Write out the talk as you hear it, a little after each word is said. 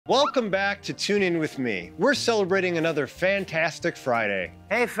Welcome back to Tune In With Me. We're celebrating another fantastic Friday.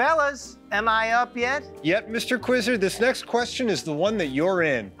 Hey fellas, am I up yet? Yep, Mr. Quizzer, this next question is the one that you're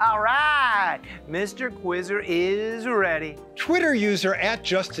in. All right, Mr. Quizzer is ready. Twitter user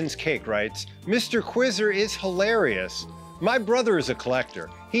 @JustinsCake writes, Mr. Quizzer is hilarious. My brother is a collector.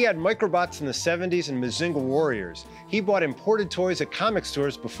 He had Microbots in the 70s and Mazinga Warriors. He bought imported toys at comic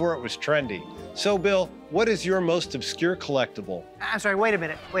stores before it was trendy. So, Bill, what is your most obscure collectible? I'm sorry, wait a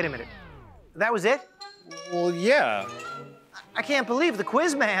minute. That was it? Well, yeah. I can't believe the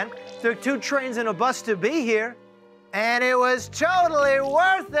quiz man took 2 trains and a bus to be here, and it was totally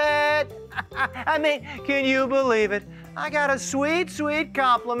worth it. I mean, can you believe it? I got a sweet, sweet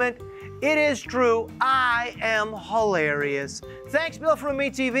compliment. It is true, I am hilarious. Thanks, Bill from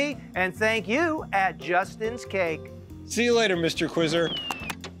MeTV, and thank you @JustinsCake. See you later, Mr. Quizzer.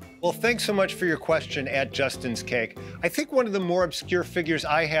 Well, thanks so much for your question @JustinsCake. I think one of the more obscure figures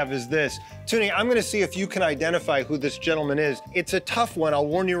I have is this. Toonie, I'm gonna see if you can identify who this gentleman is. It's a tough one, I'll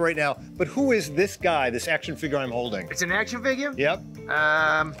warn you right now, but who is this guy, this action figure I'm holding? It's an action figure? Yep.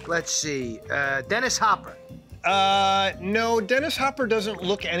 Let's see, Dennis Hopper. No, Dennis Hopper doesn't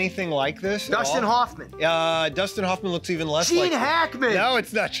look anything like this. Dustin Hoffman. Dustin Hoffman looks even less like... Gene Hackman. No,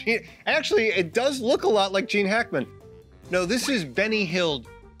 it's not Gene. Actually, it does look a lot like Gene Hackman. No, this is Benny Hill.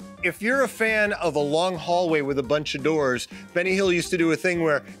 If you're a fan of a long hallway with a bunch of doors, Benny Hill used to do a thing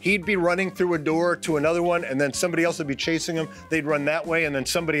where he'd be running through a door to another one, and then somebody else would be chasing him. They'd run that way, and then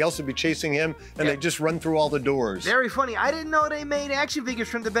somebody else would be chasing him, and they'd just run through all the doors. Very funny. I didn't know they made action figures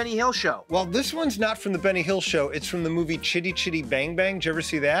from the Benny Hill show. Well, this one's not from the Benny Hill show. It's from the movie Chitty Chitty Bang Bang. Did you ever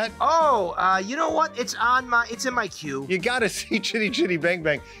see that? Oh, you know what? It's in my queue. You gotta see Chitty Chitty Bang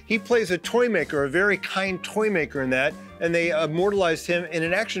Bang. He plays a toy maker, a very kind toy maker in that, and they immortalized him in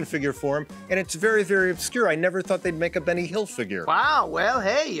an action figure form, and it's very, very obscure. I never thought they'd make a Benny Hill figure. Wow, well,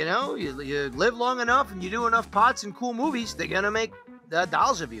 hey, you know, you live long enough and you do enough pots and cool movies, they're gonna make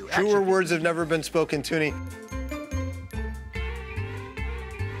dolls of you. Truer words have never been spoken, Toonie.